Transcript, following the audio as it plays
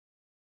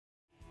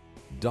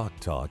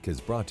DocTalk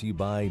is brought to you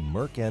by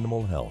Merck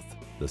Animal Health,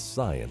 the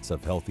science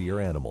of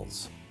healthier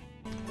animals.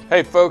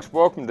 Hey folks,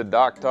 welcome to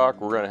DocTalk.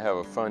 We're going to have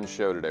a fun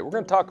show today. We're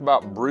going to talk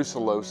about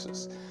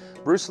brucellosis.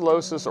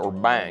 Brucellosis, or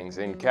bangs,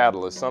 in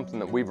cattle is something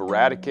that we've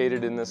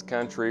eradicated in this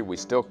country. We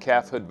still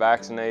calfhood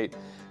vaccinate,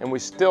 and we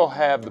still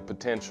have the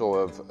potential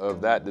of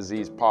that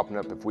disease popping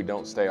up if we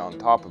don't stay on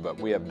top of it.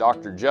 We have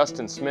Dr.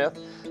 Justin Smith,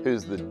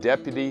 who's the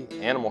Deputy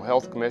Animal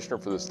Health Commissioner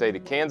for the state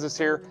of Kansas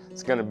here.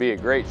 It's going to be a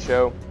great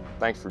show.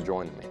 Thanks for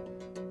joining me.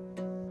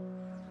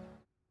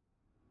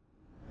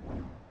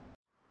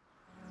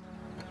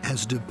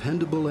 As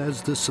dependable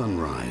as the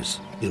sunrise,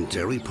 in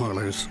dairy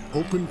parlors,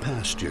 open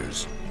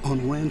pastures,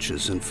 on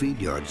ranches and feed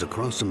yards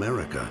across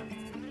America,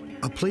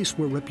 a place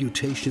where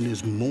reputation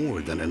is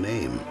more than a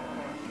name,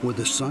 where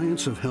the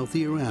science of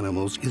healthier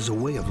animals is a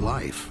way of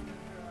life.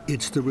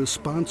 It's the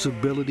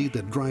responsibility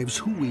that drives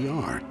who we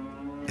are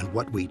and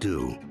what we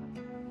do.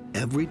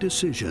 Every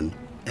decision,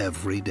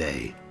 every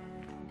day.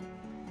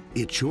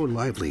 It's your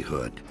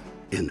livelihood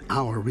and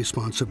our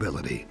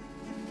responsibility.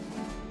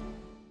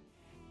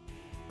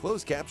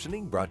 Closed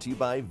captioning brought to you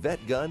by Vet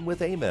Gun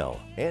with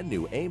Amel and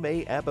new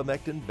AMA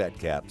Abamectin Vet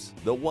Caps,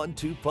 the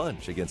 1-2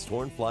 punch against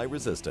hornfly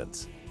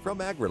resistance from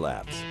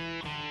AgriLabs.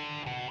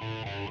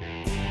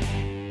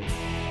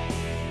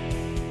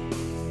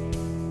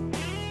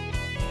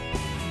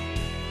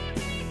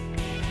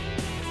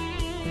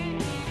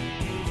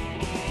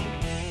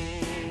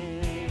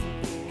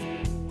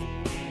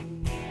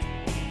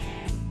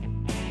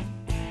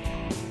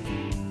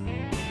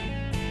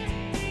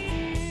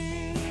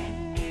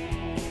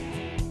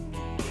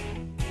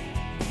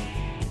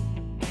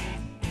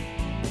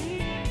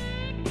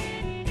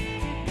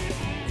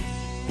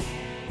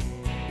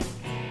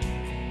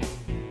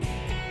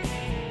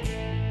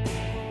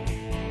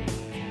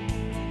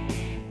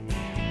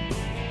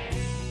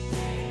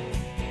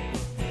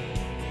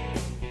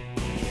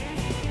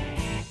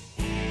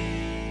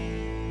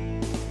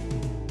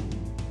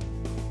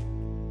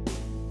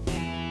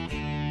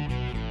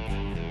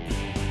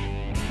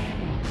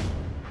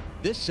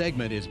 This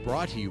segment is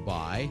brought to you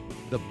by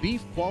the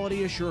Beef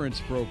Quality Assurance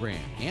Program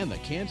and the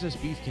Kansas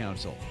Beef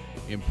Council,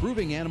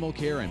 improving animal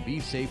care and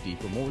beef safety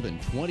for more than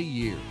 20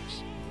 years.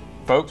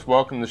 Folks,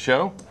 welcome to the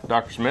show.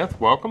 Dr. Smith,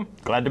 welcome.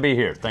 Glad to be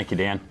here. Thank you,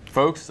 Dan.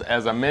 Folks,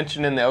 as I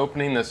mentioned in the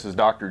opening, this is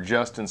Dr.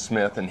 Justin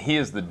Smith, and he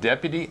is the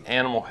Deputy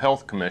Animal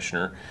Health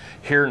Commissioner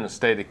here in the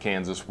state of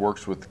Kansas,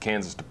 works with the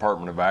Kansas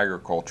Department of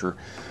Agriculture,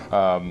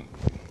 a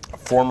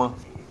former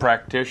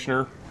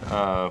practitioner,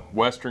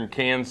 Western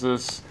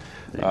Kansas,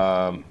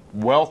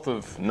 wealth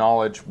of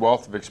knowledge,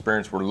 wealth of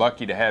experience. We're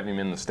lucky to have him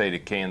in the state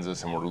of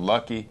Kansas, and we're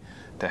lucky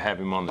to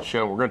have him on the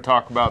show. We're going to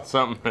talk about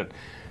something that's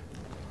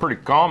pretty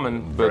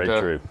common,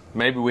 but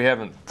maybe we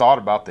haven't thought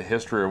about the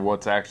history of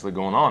what's actually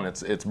going on.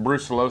 It's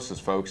brucellosis,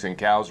 folks, in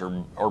cows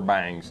or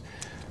bangs.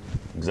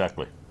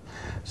 Exactly.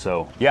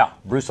 So yeah,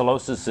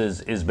 brucellosis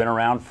has been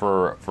around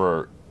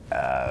for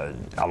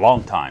a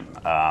long time.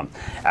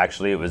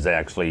 Actually, it was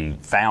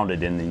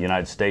founded in the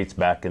United States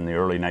back in the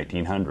early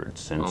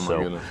 1900s,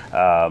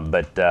 and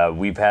but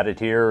we've had it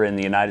here in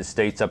the United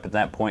States up at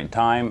that point in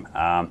time.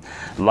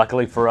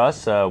 Luckily for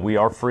us, we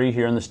are free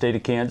here in the state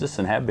of Kansas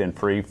and have been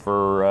free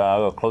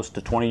for close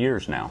to 20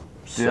 years now.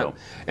 So. Yeah.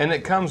 And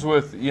it comes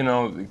with, you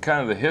know,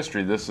 kind of the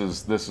history. This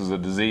is a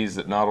disease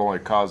that not only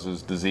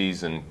causes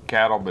disease in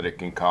cattle, but it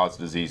can cause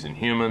disease in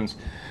humans.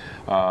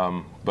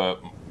 But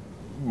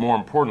more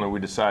importantly, we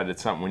decided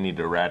it's something we need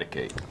to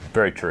eradicate.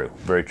 Very true,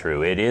 very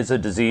true. It is a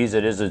disease,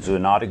 it is a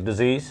zoonotic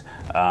disease,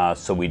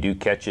 so we do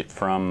catch it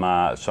from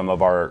some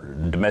of our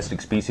domestic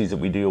species that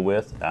we deal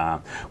with.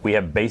 We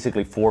have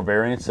basically 4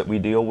 variants that we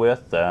deal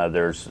with.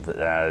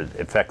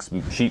 Affects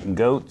sheep and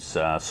goats,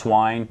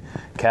 swine,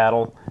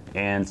 cattle,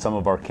 and some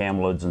of our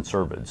camelids and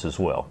cervids as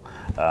well.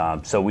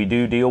 So we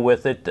do deal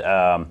with it.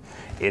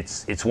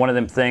 It's one of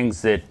them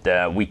things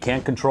that we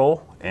can't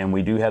control, and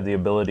we do have the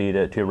ability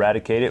to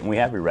eradicate it, and we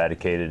have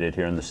eradicated it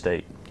here in the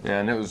state.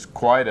 Yeah, and it was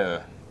quite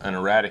an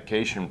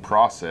eradication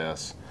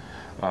process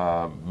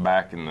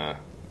back in the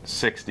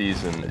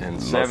 60s and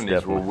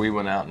 70s, where we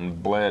went out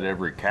and bled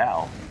every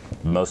cow.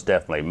 Most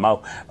definitely.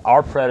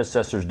 Our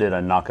predecessors did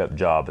a knock-up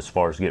job as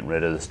far as getting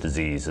rid of this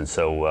disease, and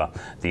so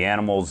the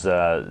animals,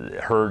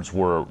 herds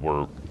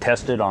were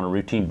tested on a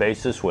routine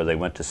basis. Where they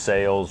went to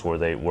sales,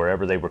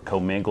 wherever they were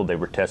commingled, they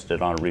were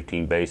tested on a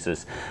routine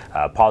basis.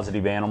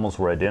 Positive animals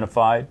were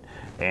identified,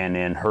 and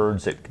then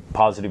herds that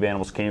positive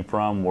animals came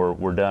from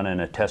were done in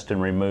a test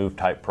and remove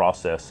type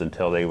process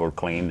until they were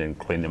cleaned and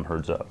cleaned them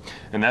herds up.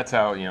 And that's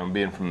how, you know,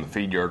 being from the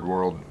feed yard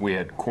world, we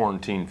had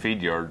quarantine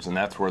feed yards, and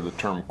that's where the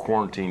term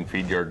quarantine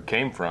feed yard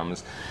came from.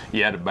 Is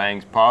you had a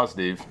bangs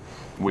positive,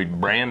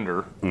 we'd brand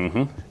her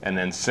and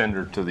then send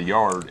her to the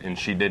yard, and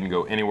she didn't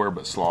go anywhere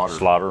but slaughter.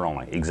 Slaughter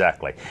only,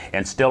 exactly.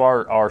 And still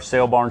our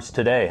sale barns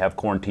today have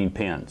quarantine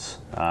pens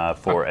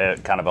for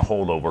kind of a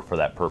holdover for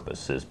that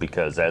purpose, is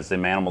because as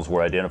them animals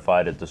were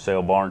identified at the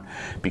sale barn,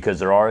 because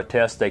there are a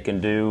test they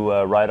can do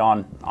right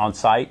on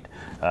site,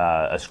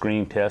 a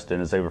screening test, and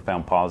as they were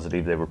found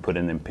positive, they were put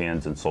in them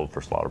pens and sold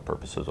for slaughter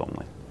purposes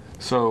only.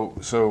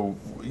 So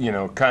you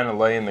know, kind of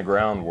laying the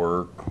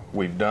groundwork,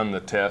 we've done the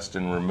test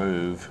and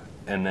remove,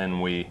 and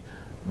then we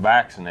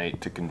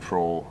vaccinate to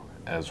control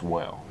as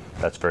well.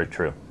 That's very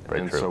true.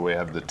 Very true. So we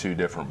have the two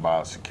different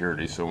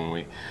biosecurity. So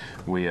when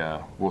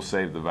we'll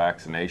save the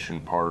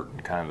vaccination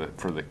part kind of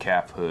for the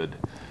calfhood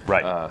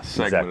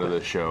segment of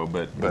the show.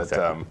 But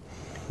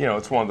you know,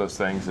 it's one of those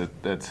things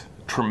that's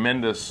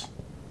tremendous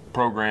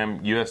program,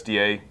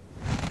 USDA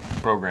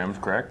programs,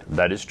 correct?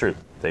 That is true.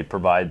 They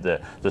provide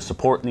the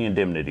support and the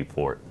indemnity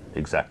for it.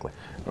 Exactly.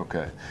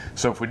 Okay.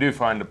 So if we do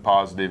find a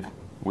positive,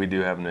 we do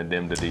have an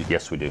indemnity.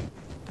 Yes, we do.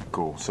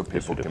 Cool, so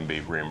people can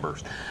be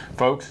reimbursed.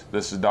 Folks,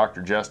 this is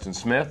Dr. Justin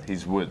Smith.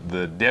 He's with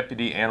the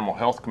Deputy Animal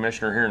Health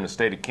Commissioner here in the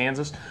state of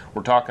Kansas.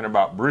 We're talking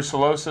about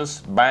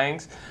brucellosis,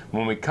 bangs.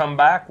 When we come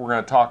back, we're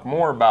going to talk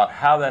more about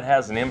how that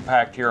has an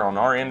impact here on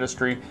our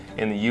industry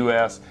in the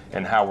U.S.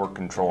 and how we're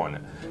controlling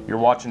it. You're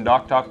watching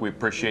DocTalk. We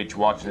appreciate you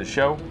watching the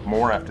show.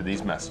 More after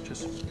these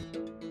messages.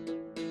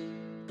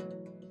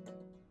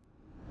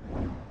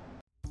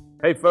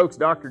 Hey folks,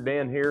 Dr.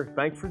 Dan here.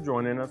 Thanks for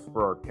joining us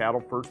for our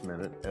Cattle First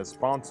Minute as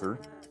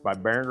sponsored by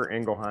Boehringer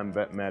Ingelheim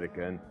Vet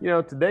Medica. And you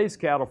know, today's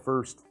Cattle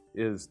First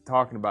is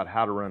talking about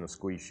how to run a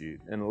squeeze chute.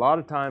 And a lot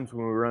of times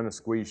when we run a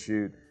squeeze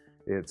chute,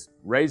 it's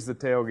raise the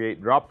tailgate,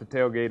 drop the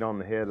tailgate on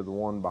the head of the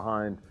one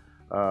behind,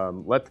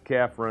 let the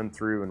calf run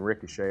through and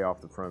ricochet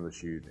off the front of the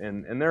chute.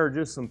 And there are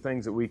just some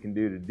things that we can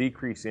do to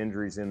decrease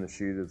injuries in the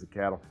chute of the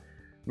cattle.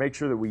 Make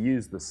sure that we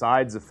use the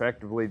sides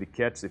effectively to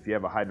catch. If you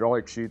have a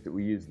hydraulic chute, that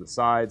we use the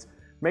sides.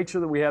 Make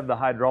sure that we have the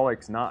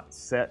hydraulics not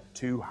set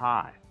too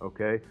high,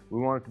 okay? We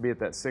want it to be at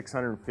that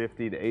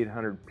 650 to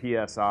 800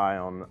 PSI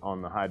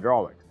on the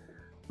hydraulics.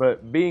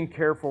 But being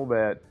careful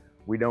that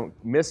we don't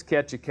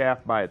miscatch a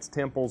calf by its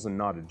temples and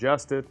not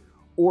adjust it,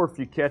 or if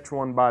you catch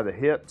one by the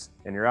hips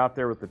and you're out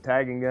there with the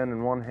tagging gun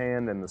in one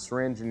hand and the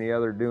syringe in the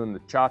other doing the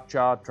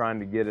cha-cha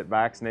trying to get it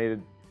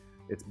vaccinated,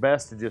 it's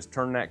best to just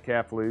turn that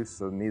calf loose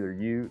so neither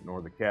you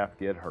nor the calf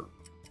get hurt.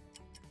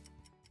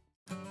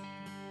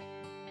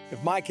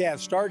 If my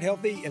calves start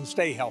healthy and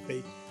stay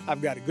healthy, I've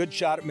got a good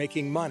shot at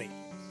making money.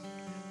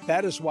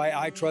 That is why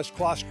I trust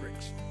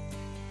Clostrix.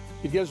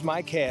 It gives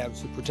my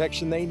calves the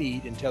protection they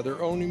need until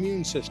their own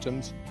immune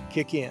systems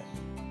kick in.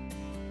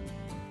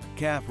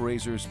 Calf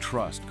raisers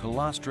trust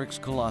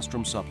Clostrix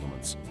colostrum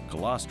supplements.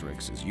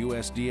 Clostrix is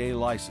USDA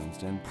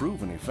licensed and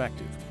proven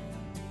effective.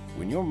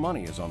 When your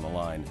money is on the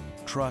line,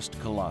 trust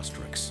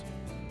Clostrix.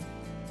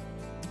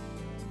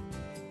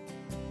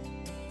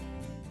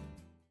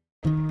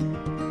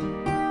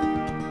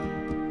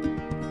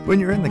 When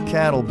you're in the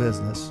cattle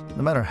business,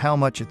 no matter how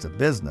much it's a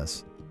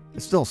business, it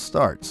still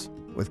starts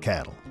with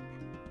cattle.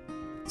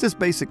 It's this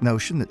basic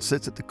notion that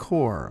sits at the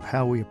core of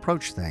how we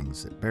approach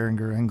things at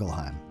Boehringer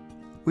Ingelheim.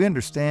 We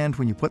understand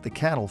when you put the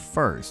cattle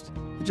first,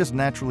 it just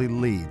naturally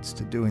leads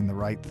to doing the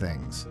right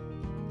things.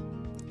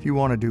 If you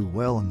want to do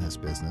well in this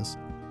business,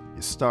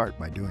 you start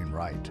by doing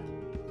right.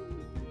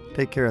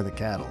 Take care of the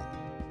cattle,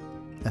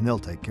 and they'll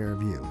take care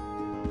of you.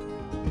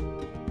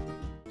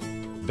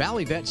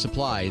 Valley Vet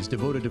Supply is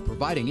devoted to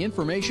providing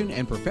information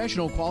and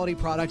professional quality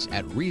products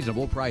at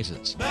reasonable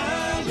prices.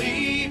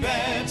 Valley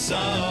Vet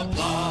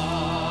Supply.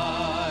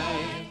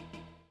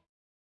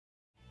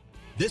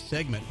 This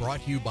segment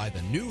brought to you by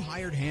the new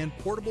Hired Hand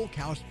Portable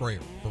Cow Sprayer.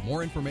 For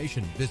more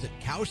information, visit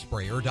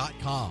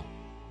cowsprayer.com.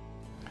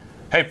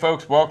 Hey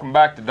folks, welcome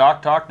back to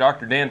DocTalk.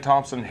 Dr. Dan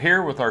Thompson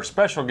here with our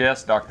special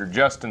guest, Dr.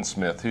 Justin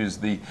Smith, who's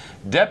the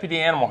Deputy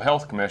Animal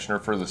Health Commissioner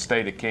for the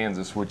state of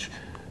Kansas, which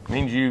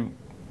means you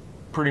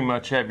pretty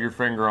much have your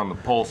finger on the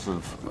pulse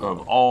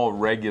of all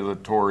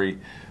regulatory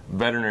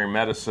veterinary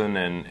medicine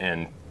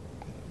and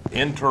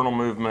internal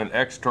movement,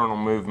 external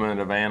movement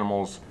of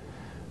animals.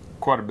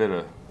 Quite a bit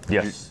of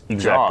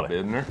job,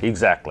 isn't there?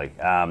 Exactly.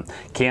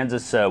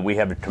 Kansas, we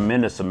have a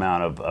tremendous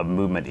amount of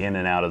movement in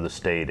and out of the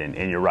state, and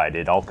you're right,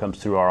 it all comes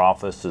through our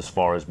office as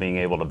far as being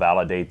able to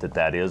validate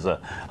that is a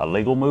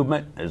legal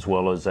movement, as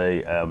well as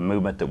a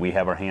movement that we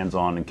have our hands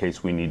on in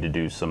case we need to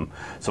do some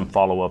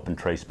follow-up and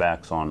trace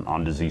backs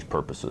on disease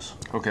purposes.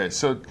 Okay,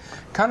 so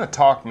kind of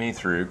talk me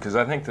through, because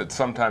I think that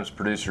sometimes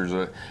producers,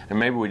 and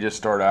maybe we just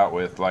start out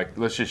with, like,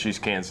 let's just use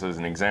Kansas as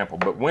an example,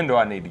 but when do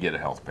I need to get a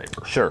health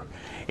paper? Sure.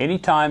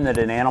 Anytime that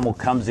an animal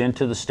comes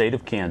into the state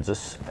of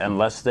Kansas,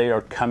 unless they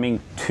are coming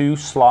to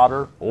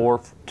slaughter or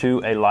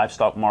to a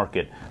livestock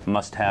market,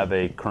 must have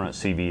a current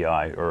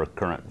CVI or a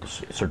current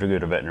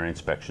certificate of veterinary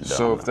inspection done.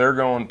 So if they're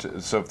going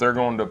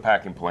to a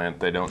packing plant,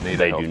 they don't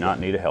need a health paper. They do not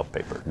need a health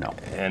paper, no.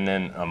 And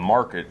then a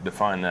market,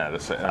 define that.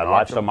 A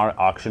livestock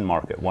auction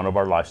market, one of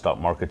our livestock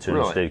markets here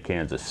in the state of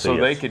Kansas. So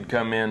yes, they could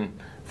come in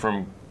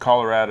from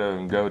Colorado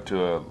and go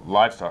to a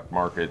livestock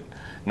market.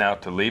 Now,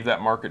 to leave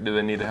that market, do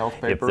they need a health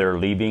paper?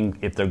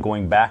 If they're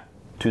going back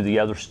to the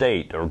other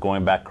state or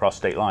going back across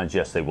state lines,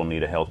 yes, they will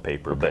need a health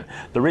paper. Okay.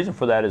 But the reason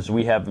for that is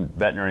we have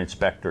veterinary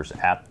inspectors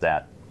at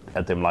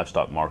them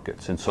livestock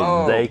markets, and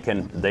so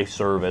they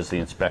serve as the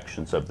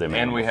inspections of them.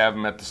 And animals. we have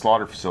them at the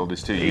slaughter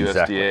facilities too.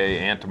 Exactly. USDA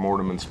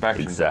antemortem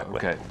inspections. Exactly.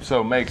 Okay,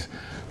 so it makes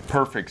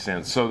Perfect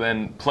sense. So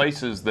then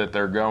places that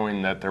they're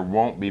going that there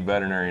won't be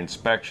veterinary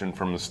inspection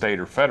from the state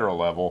or federal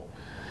level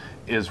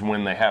is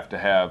when they have to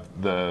have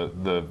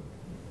the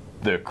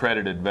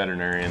accredited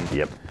veterinarian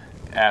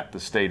at the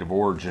state of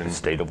origin.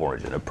 State of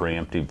origin, a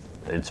preemptive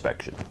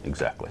inspection,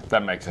 exactly.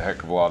 That makes a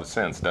heck of a lot of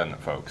sense, doesn't it,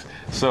 folks?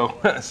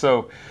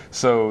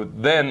 So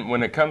then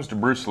when it comes to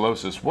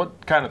brucellosis,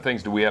 what kind of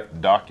things do we have to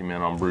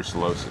document on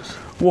brucellosis?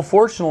 Well,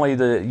 fortunately,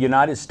 the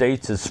United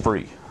States is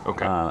free.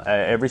 Okay.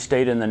 Every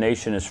state in the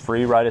nation is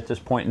free right at this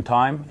point in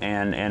time,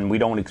 and we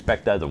don't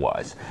expect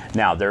otherwise.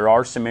 Now, there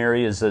are some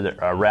areas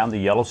that are around the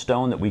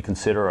Yellowstone that we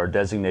consider our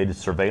designated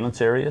surveillance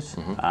areas.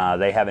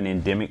 They have an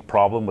endemic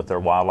problem with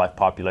their wildlife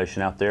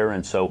population out there,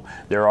 and so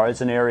there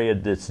is an area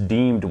that's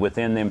deemed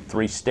within them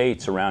 3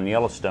 states around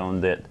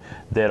Yellowstone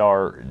that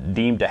are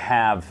deemed to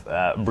have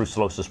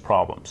brucellosis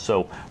problems.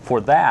 So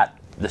for that,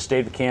 the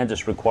state of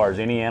Kansas requires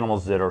any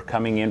animals that are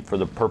coming in for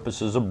the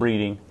purposes of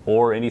breeding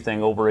or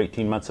anything over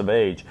 18 months of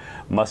age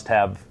must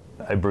have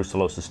a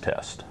brucellosis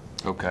test.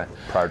 Okay.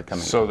 Prior to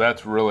coming in. So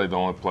that's really the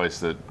only place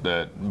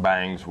that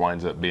bangs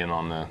winds up being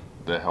on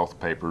the health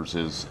papers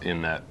is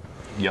in that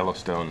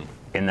Yellowstone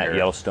in that area.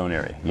 Yellowstone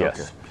area, yes.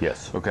 Okay.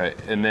 Yes. Okay,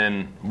 and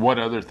then what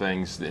other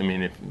things, I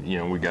mean, if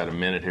we got a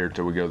minute here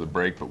till we go to the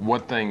break, but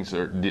what things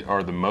are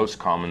the most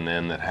common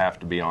then that have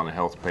to be on a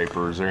health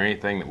paper? Is there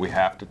anything that we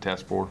have to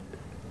test for?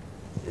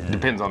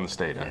 Depends on the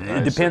state.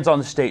 It depends on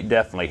the state,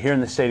 definitely. Here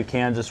in the state of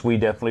Kansas, we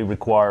definitely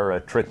require a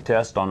trick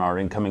test on our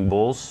incoming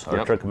bulls,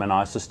 our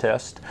trichomoniasis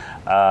test.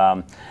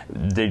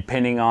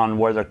 Depending on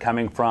where they're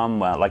coming from,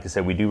 like I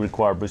said, we do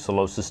require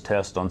brucellosis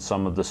test on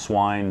some of the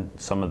swine,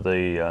 some of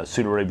the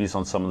pseudorabies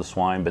on some of the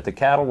swine, but the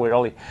cattle, we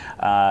really,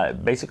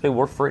 basically,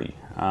 we're free.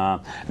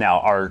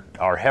 Now,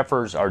 our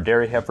heifers, our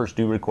dairy heifers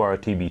do require a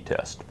TB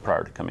test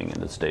prior to coming into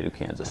the state of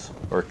Kansas,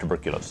 or a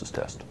tuberculosis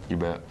test. You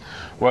bet.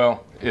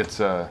 Well,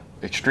 it's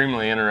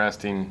extremely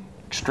interesting,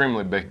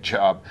 extremely big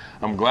job.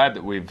 I'm glad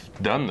that we've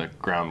done the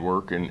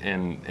groundwork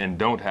and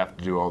don't have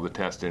to do all the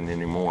testing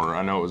anymore.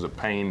 I know it was a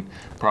pain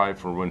probably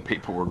for when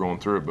people were going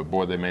through it, but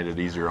boy, they made it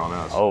easier on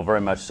us. Oh, very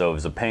much so. It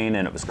was a pain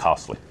and it was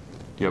costly.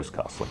 Yep. It was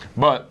costly.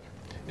 But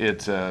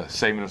it's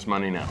saving us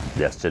money now.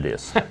 Yes, it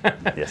is.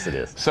 Yes, it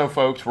is. So,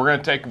 folks, we're going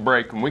to take a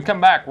break. When we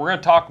come back, we're going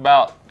to talk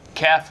about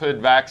calfhood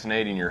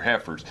vaccinating your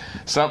heifers.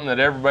 Something that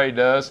everybody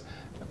does,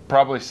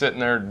 probably sitting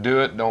there to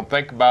do it, don't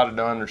think about it,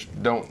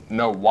 don't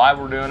know why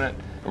we're doing it,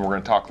 and we're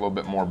going to talk a little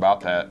bit more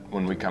about that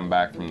when we come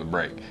back from the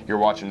break. You're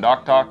watching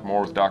Doc Talk,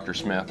 more with Dr.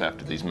 Smith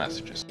after these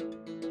messages.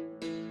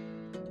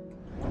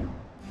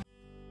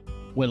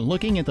 When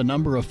looking at the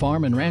number of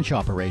farm and ranch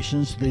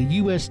operations, the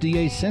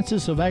USDA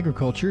Census of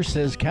Agriculture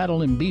says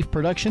cattle and beef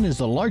production is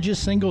the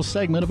largest single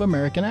segment of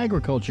American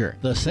agriculture.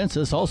 The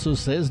census also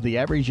says the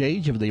average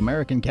age of the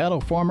American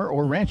cattle farmer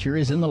or rancher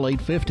is in the late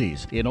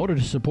 50s. In order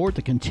to support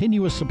the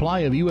continuous supply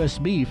of U.S.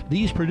 beef,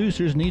 these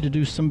producers need to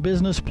do some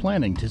business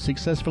planning to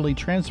successfully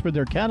transfer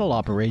their cattle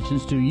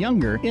operations to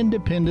younger,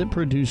 independent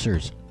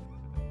producers.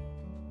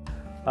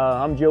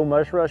 I'm Joe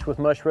Mushrush with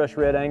Mushrush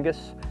Red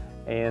Angus,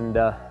 and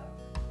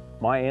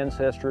my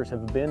ancestors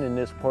have been in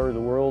this part of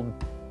the world.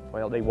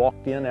 Well, they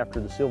walked in after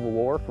the Civil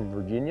War from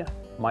Virginia.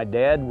 My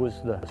dad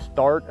was the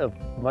start of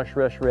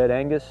Mushrush Red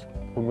Angus.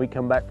 When we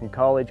come back from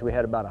college, we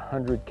had about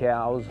 100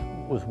 cows,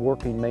 was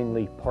working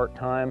mainly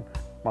part-time.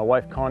 My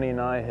wife Connie and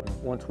I,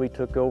 once we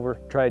took over,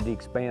 tried to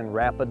expand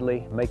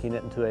rapidly, making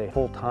it into a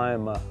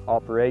full-time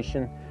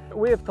operation.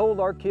 We have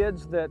told our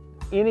kids that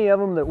any of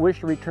them that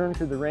wish to return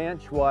to the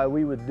ranch, why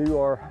we would do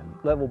our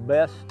level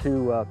best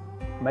to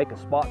make a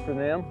spot for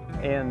them.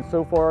 And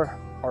so far,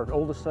 our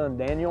oldest son,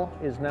 Daniel,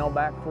 is now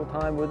back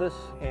full-time with us,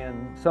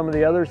 and some of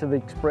the others have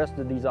expressed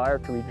a desire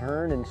to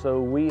return, and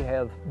so we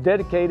have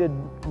dedicated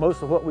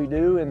most of what we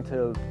do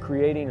into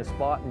creating a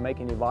spot and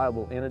making a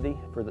viable entity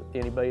for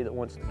anybody that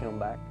wants to come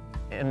back.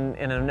 In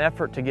an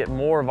effort to get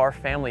more of our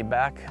family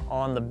back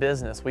on the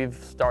business, we've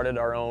started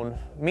our own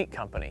meat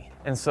company.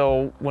 And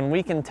so when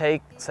we can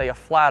take, say, a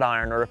flat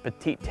iron or a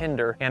petite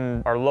tender,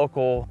 and our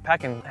local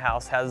packing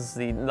house has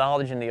the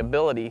knowledge and the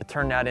ability to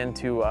turn that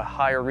into a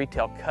higher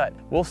retail cut,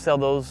 we'll sell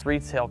those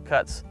retail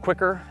cuts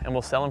quicker, and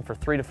we'll sell them for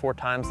 3 to 4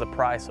 times the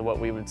price of what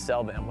we would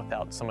sell them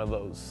without some of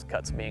those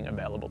cuts being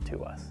available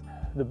to us.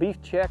 The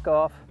beef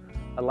checkoff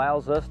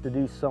allows us to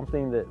do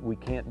something that we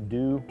can't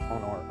do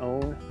on our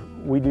own.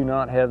 We do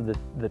not have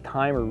the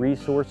time or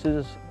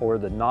resources or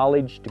the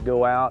knowledge to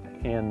go out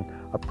and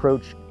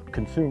approach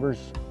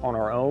consumers on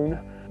our own.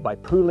 By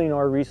pooling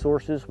our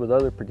resources with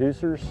other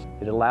producers,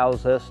 it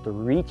allows us to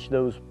reach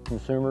those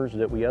consumers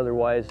that we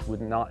otherwise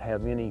would not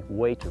have any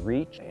way to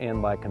reach.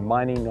 And by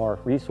combining our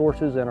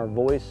resources and our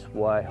voice,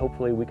 why,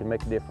 hopefully we can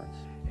make a difference.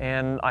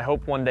 And I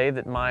hope one day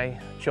that my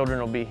children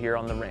will be here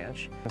on the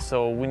ranch.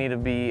 So we need to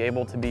be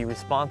able to be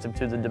responsive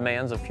to the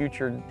demands of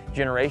future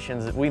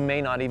generations that we may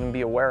not even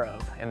be aware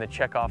of, and the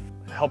checkoff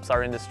helps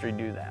our industry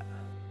do that.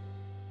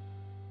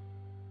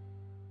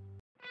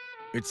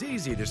 It's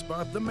easy to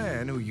spot the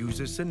man who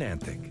uses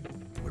Synanthic.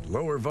 With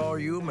lower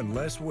volume and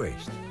less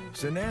waste,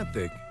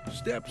 Synanthic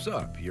steps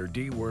up your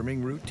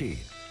deworming routine.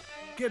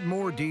 Get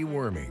more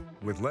deworming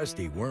with less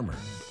dewormer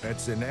at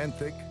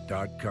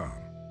Synanthic.com.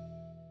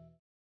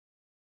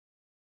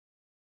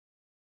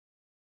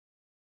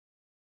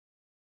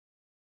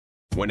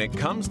 When it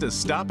comes to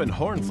stopping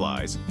horn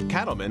flies,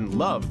 cattlemen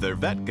love their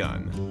vet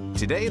gun.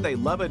 Today they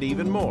love it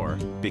even more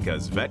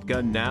because Vet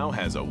Gun now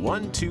has a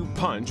 1-2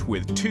 punch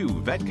with 2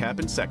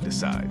 VetCap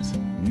insecticides.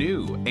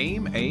 New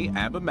AIM-A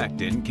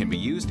abamectin can be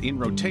used in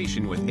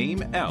rotation with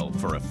AIM-L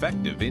for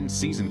effective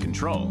in-season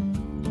control.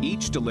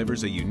 Each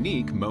delivers a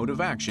unique mode of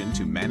action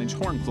to manage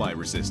hornfly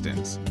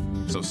resistance.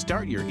 So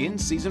start your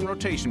in-season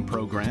rotation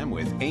program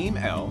with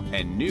AIM-L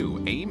and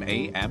new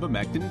AIM-A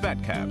abamectin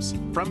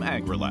VetCaps from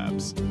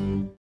AgriLabs.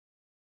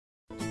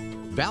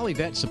 Valley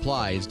Vet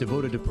Supply is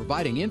devoted to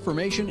providing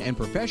information and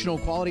professional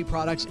quality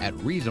products at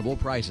reasonable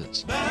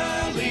prices.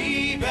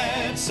 Valley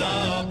Vet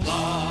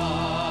Supply.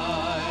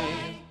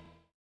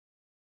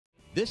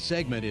 This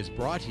segment is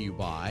brought to you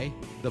by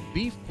the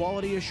Beef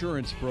Quality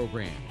Assurance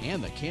Program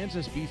and the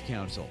Kansas Beef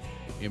Council,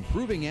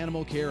 improving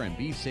animal care and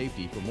beef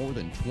safety for more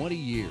than 20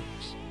 years.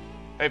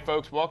 Hey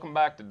folks, welcome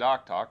back to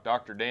DocTalk.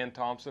 Dr. Dan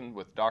Thompson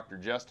with Dr.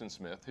 Justin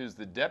Smith, who's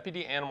the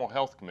Deputy Animal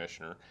Health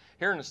Commissioner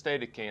here in the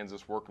state of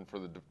Kansas, working for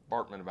the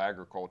Department of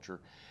Agriculture.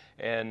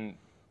 And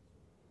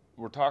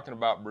we're talking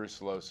about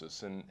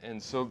brucellosis.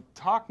 And so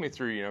talk me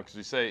through, you know,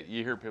 because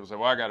you hear people say,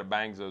 well, I got to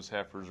bang those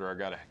heifers, or I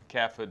got to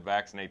calfhood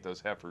vaccinate those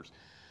heifers.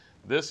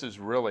 This is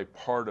really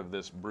part of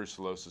this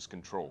brucellosis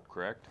control,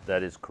 correct?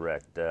 That is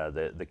correct.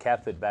 The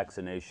calfhood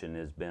vaccination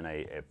has been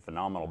a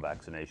phenomenal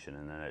vaccination,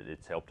 and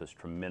it's helped us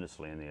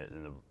tremendously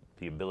in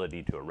the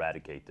ability to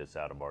eradicate this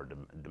out of our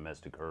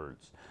domestic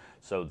herds.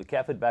 So the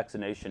calfhood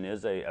vaccination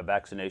is a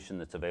vaccination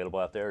that's available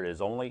out there. It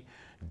is only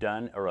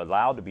done or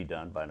allowed to be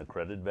done by an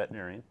accredited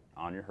veterinarian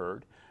on your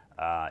herd.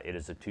 It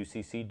is a 2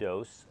 cc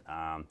dose.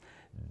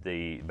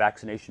 The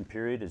vaccination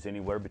period is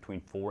anywhere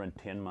between 4 and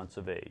 10 months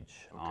of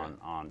age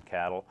on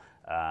cattle.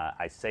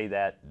 I say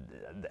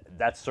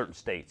that's certain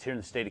states. Here in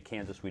the state of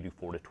Kansas, we do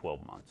 4 to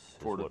 12 months.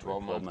 4 to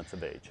 12 months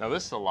of age. Now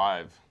this is a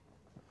live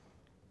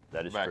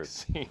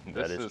vaccine.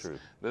 That is true.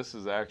 This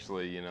is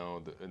actually, you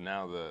know,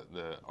 now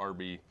the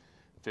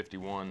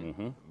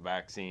RB51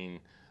 vaccine,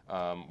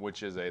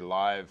 which is a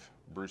live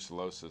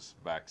brucellosis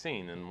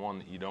vaccine, and one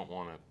that you don't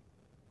want to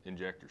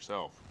inject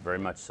yourself. Very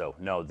much so.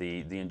 No,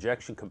 the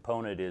injection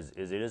component it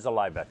is a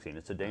live vaccine.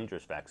 It's a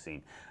dangerous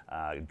vaccine.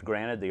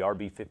 Granted, the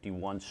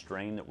RB51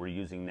 strain that we're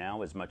using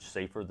now is much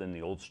safer than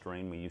the old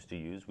strain we used to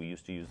use. We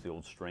used to use the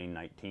old strain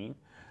 19,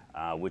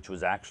 which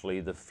was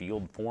actually the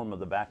field form of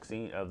the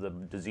vaccine, of the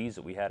disease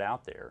that we had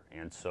out there.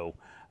 And so,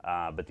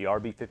 but the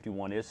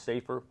RB51 is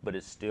safer, but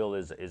it still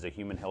is a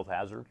human health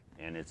hazard.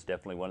 And it's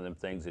definitely one of them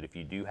things that if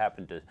you do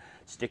happen to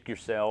stick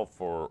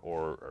yourself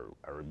or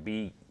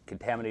be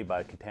contaminated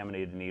by a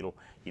contaminated needle,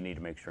 you need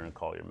to make sure and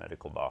call your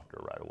medical doctor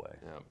right away.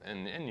 Yeah,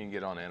 and you can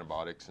get on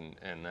antibiotics,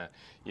 and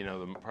you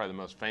know, probably the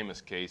most famous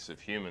case of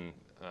human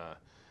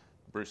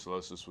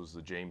brucellosis was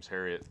the James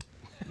Herriot.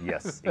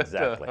 Yes,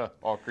 exactly.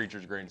 All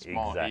creatures great and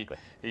small. Exactly.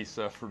 He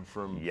suffered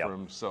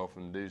from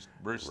self-induced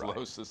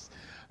brucellosis.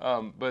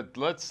 Right. But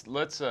let's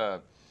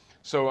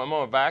so I'm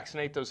going to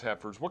vaccinate those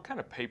heifers. What kind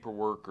of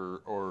paperwork,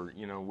 or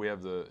you know, we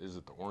have is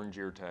it the orange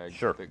ear tag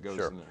that goes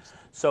in there?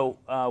 So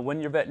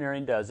when your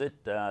veterinarian does it,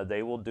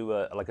 they will do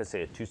like I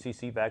say, a 2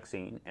 cc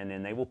vaccine, and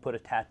then they will put a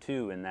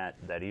tattoo in that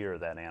ear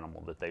of that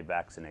animal that they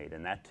vaccinate,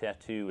 and that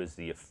tattoo is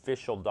the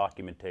official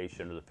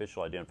documentation or the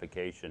official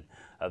identification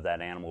of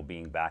that animal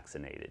being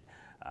vaccinated.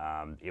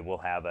 It will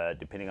have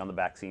depending on the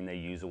vaccine they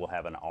use, it will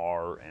have an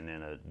R and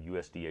then a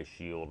USDA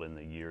shield in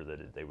the year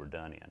that they were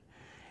done in.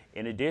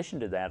 In addition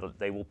to that,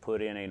 they will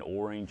put in an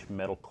orange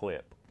metal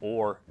clip,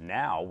 or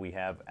now we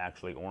have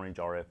actually orange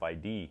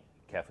RFID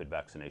calfhood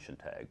vaccination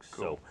tags.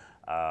 Cool.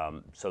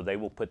 So they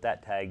will put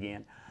that tag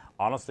in.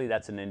 Honestly,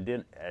 that's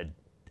an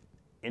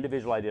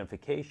individual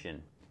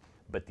identification,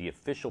 but the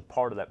official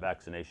part of that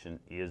vaccination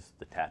is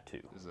the tattoo.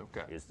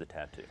 Is the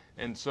tattoo.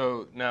 And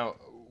so now,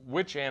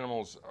 which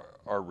animals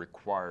are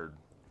required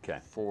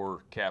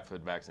for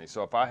calfhood vaccination?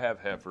 So if I have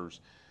heifers,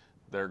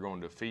 they're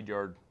going to a feed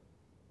yard.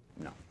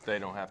 No. They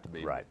don't have to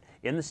be. Right.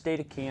 In the state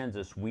of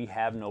Kansas, we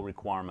have no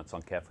requirements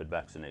on calfhood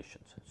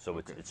vaccinations. So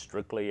it's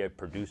strictly a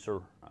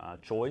producer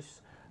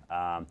choice.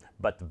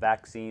 But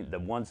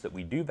the ones that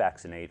we do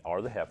vaccinate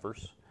are the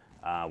heifers.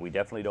 We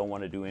definitely don't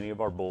want to do any of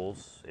our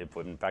bulls.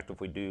 In fact,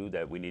 if we do,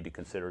 that we need to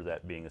consider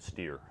that being a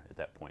steer at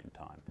that point in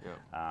time.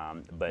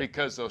 Yeah. But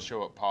because they'll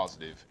show up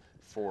positive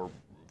for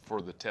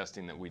the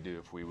testing that we do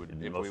if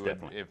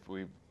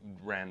we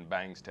ran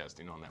bangs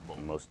testing on that bull.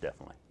 Most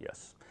definitely,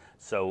 yes.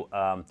 So,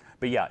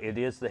 but yeah, it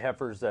is the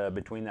heifers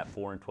between that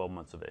 4 and 12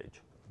 months of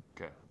age.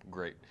 Okay,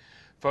 great.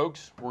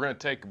 Folks, we're going to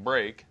take a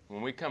break.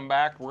 When we come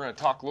back, we're going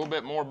to talk a little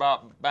bit more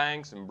about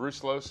bangs and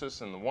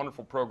brucellosis and the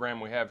wonderful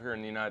program we have here in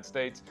the United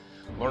States.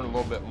 Learn a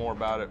little bit more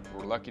about it.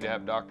 We're lucky to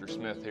have Dr.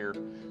 Smith here.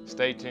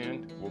 Stay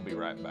tuned. We'll be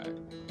right back.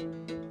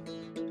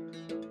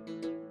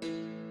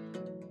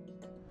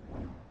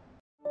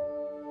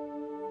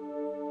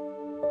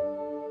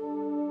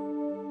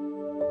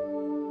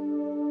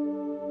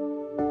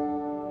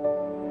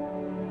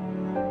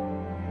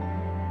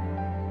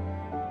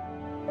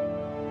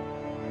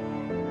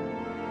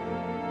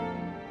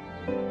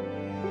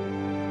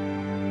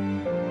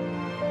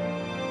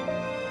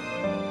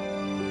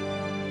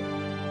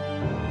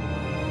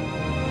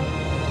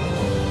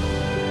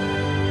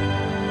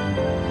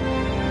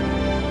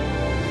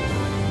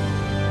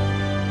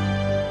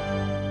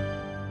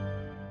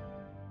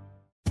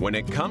 When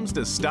it comes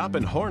to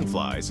stopping horn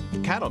flies,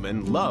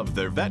 cattlemen love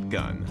their vet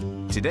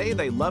gun. Today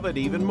they love it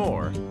even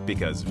more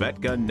because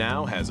VetGun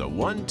now has a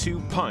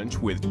 1-2 punch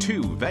with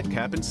 2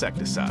 VetCap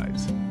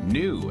insecticides.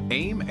 New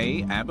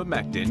AIM-A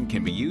abamectin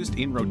can be used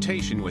in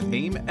rotation with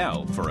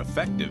AIM-L for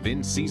effective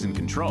in-season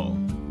control.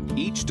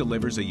 Each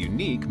delivers a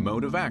unique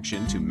mode of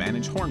action to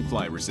manage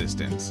hornfly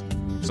resistance.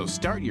 So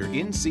start your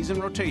in-season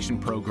rotation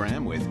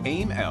program with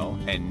AIM-L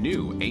and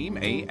new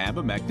AIM-A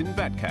abamectin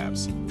vet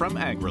caps from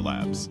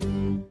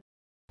AgriLabs.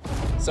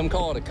 Some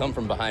call it a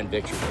come-from-behind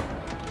victory,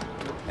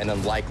 an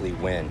unlikely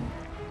win,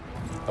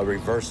 a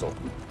reversal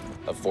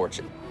of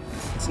fortune,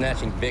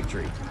 snatching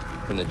victory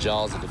from the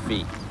jaws of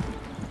defeat.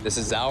 This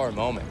is our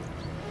moment,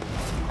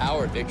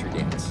 our victory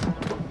dance,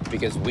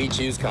 because we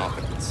choose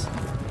confidence.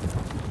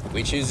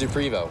 We choose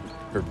Zuprevo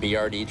for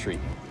BRD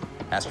treatment.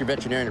 Ask your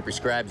veterinarian to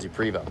prescribe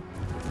Zuprevo.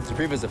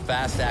 Zuprevo is a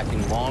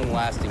fast-acting,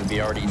 long-lasting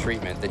BRD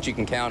treatment that you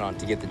can count on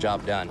to get the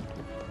job done.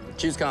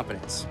 Choose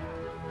confidence.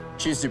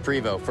 Choose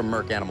Zuprevo from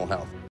Merck Animal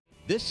Health.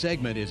 This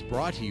segment is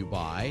brought to you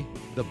by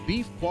the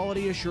Beef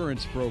Quality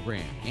Assurance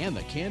Program and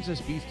the Kansas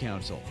Beef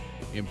Council,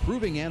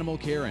 improving animal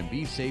care and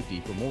beef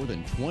safety for more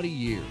than 20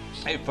 years.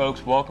 Hey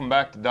folks, welcome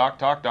back to Doc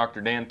Talk.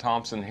 Dr. Dan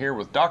Thompson here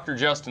with Dr.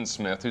 Justin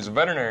Smith, who's a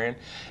veterinarian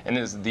and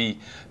is the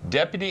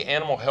Deputy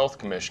Animal Health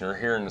Commissioner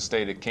here in the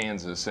state of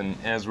Kansas. And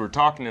as we're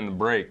talking in the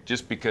break,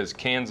 just because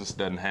Kansas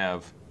doesn't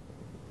have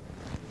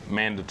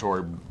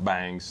mandatory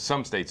bangs,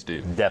 some states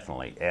do.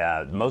 Definitely.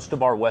 Most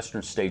of our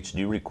western states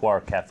do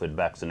require calfhood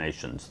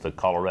vaccinations, the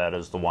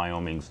Colorados, the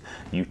Wyomings,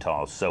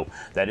 Utahs. So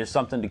that is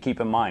something to keep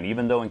in mind.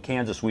 Even though in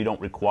Kansas we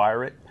don't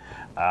require it,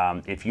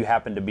 if you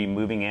happen to be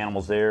moving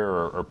animals there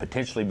or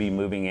potentially be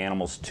moving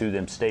animals to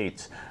them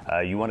states,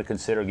 you want to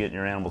consider getting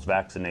your animals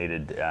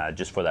vaccinated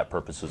just for that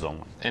purposes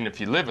only. And if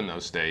you live in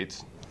those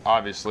states,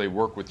 obviously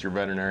work with your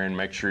veterinarian,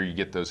 make sure you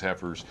get those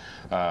heifers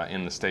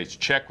in the states.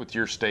 Check with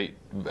your state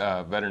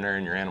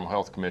veterinarian, your animal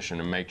health commission,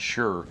 and make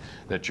sure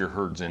that your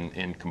herd's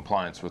in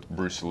compliance with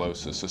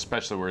brucellosis,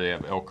 especially where they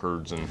have elk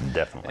herds and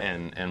definitely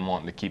and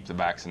wanting to keep the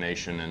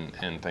vaccination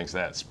and things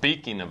like that.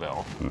 Speaking of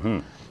elk,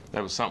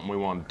 that was something we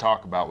wanted to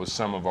talk about with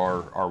some of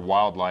our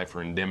wildlife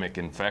or endemic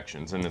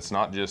infections, and it's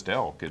not just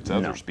elk, it's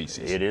other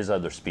species. It is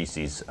other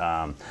species.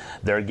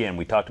 There again,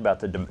 we talked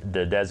about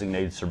the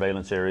designated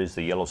surveillance areas,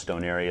 the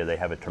Yellowstone area. They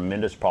have a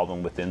tremendous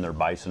problem within their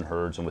bison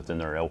herds and within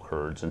their elk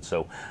herds, and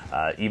so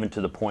even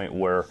to the point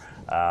where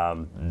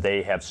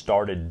they have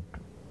started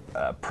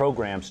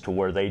programs to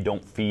where they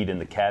don't feed in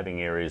the calving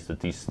areas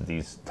that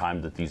these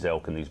times that these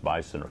elk and these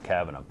bison are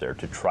calving up there,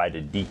 to try to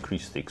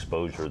decrease the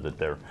exposure that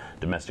their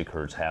domestic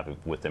herds have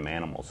with them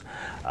animals.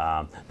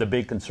 The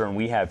big concern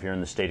we have here in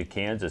the state of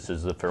Kansas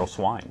is the feral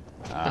swine.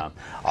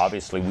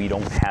 Obviously we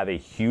don't have a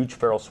huge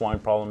feral swine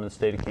problem in the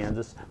state of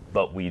Kansas,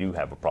 but we do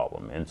have a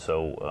problem, and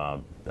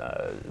so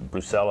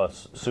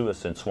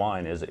Brucellosis in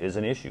swine is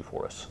an issue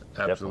for us.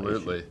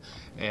 Absolutely.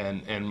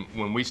 And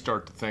when we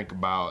start to think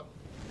about,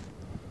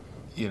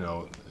 you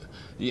know,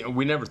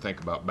 we never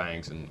think about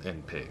bangs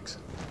and pigs,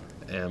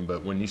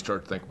 but when you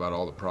start to think about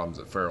all the problems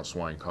that feral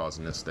swine cause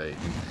in this state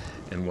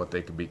and what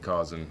they could be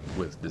causing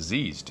with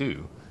disease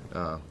too,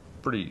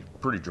 pretty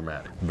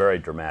dramatic. Very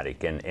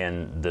dramatic, and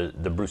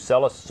the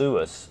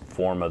Brucellosis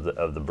form of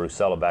the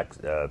Brucella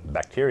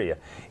bacteria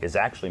is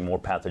actually more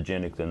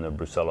pathogenic than the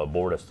Brucella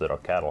abortus that our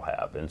cattle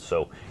have, and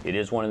so it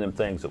is one of them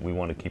things that we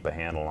want to keep a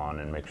handle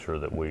on and make sure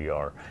that we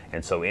are.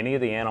 And so any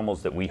of the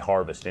animals that we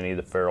harvest, any of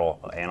the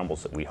feral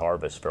animals that we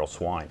harvest, feral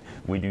swine,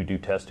 we do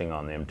testing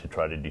on them to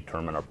try to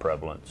determine our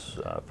prevalence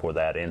for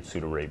that and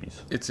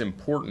pseudorabies. It's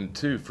important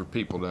too for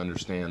people to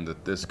understand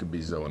that this could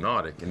be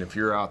zoonotic, and if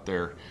you're out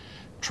there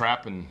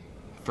trapping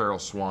feral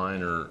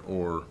swine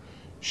or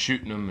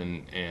shooting them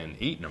and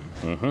eating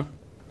them.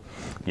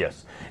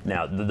 Yes.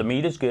 Now the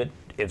meat is good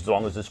as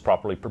long as it's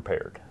properly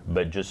prepared,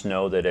 but just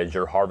know that as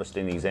you're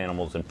harvesting these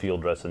animals and field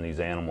dressing these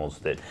animals,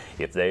 that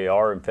if they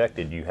are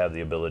infected, you have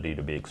the ability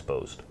to be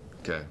exposed.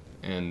 Okay.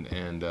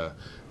 And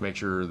make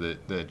sure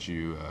that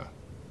you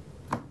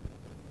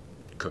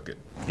cook it.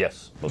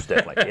 Yes, most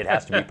definitely. It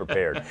has to be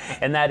prepared,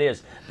 and that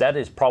is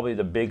probably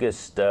the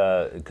biggest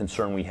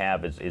concern we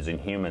have is in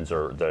humans,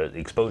 or the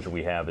exposure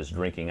we have is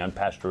drinking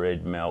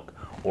unpasteurized milk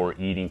or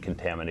eating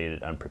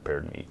contaminated,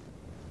 unprepared meat.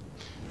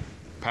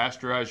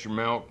 Pasteurize your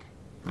milk.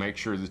 Make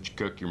sure that you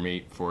cook your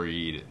meat before you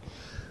eat it.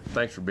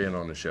 Thanks for being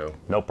on the show.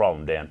 No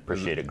problem, Dan.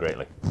 Appreciate it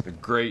greatly. A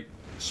great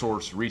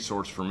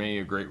resource for me,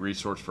 a great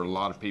resource for a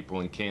lot of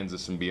people in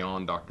Kansas and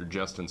beyond, Dr.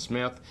 Justin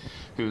Smith,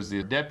 who is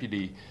the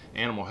Deputy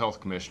Animal Health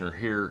Commissioner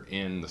here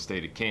in the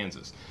state of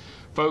Kansas.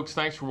 Folks,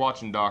 thanks for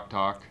watching Doc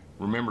Talk.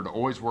 Remember to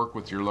always work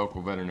with your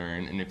local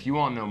veterinarian, and if you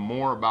want to know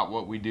more about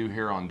what we do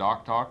here on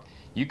Doc Talk,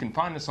 you can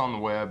find us on the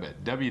web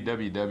at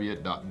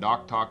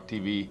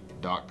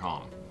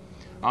www.doctalktv.com.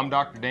 I'm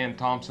Dr. Dan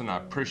Thompson. I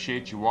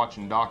appreciate you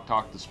watching Doc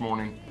Talk this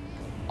morning.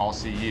 I'll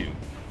see you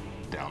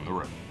down the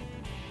road.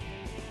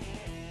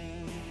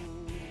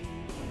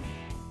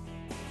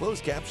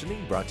 Closed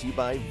captioning brought to you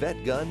by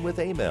Vet Gun with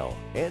Amel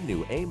and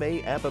new AMA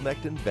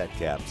Apomectin Vet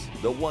Caps,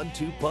 the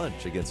 1-2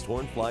 punch against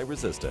hornfly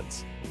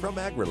resistance. From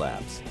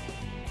AgriLabs.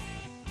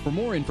 For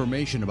more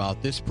information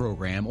about this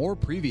program or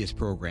previous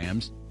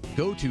programs,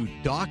 go to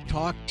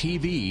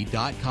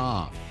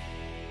DocTalkTV.com.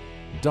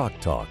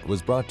 DocTalk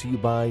was brought to you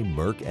by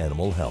Merck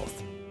Animal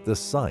Health, the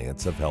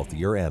science of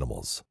healthier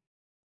animals.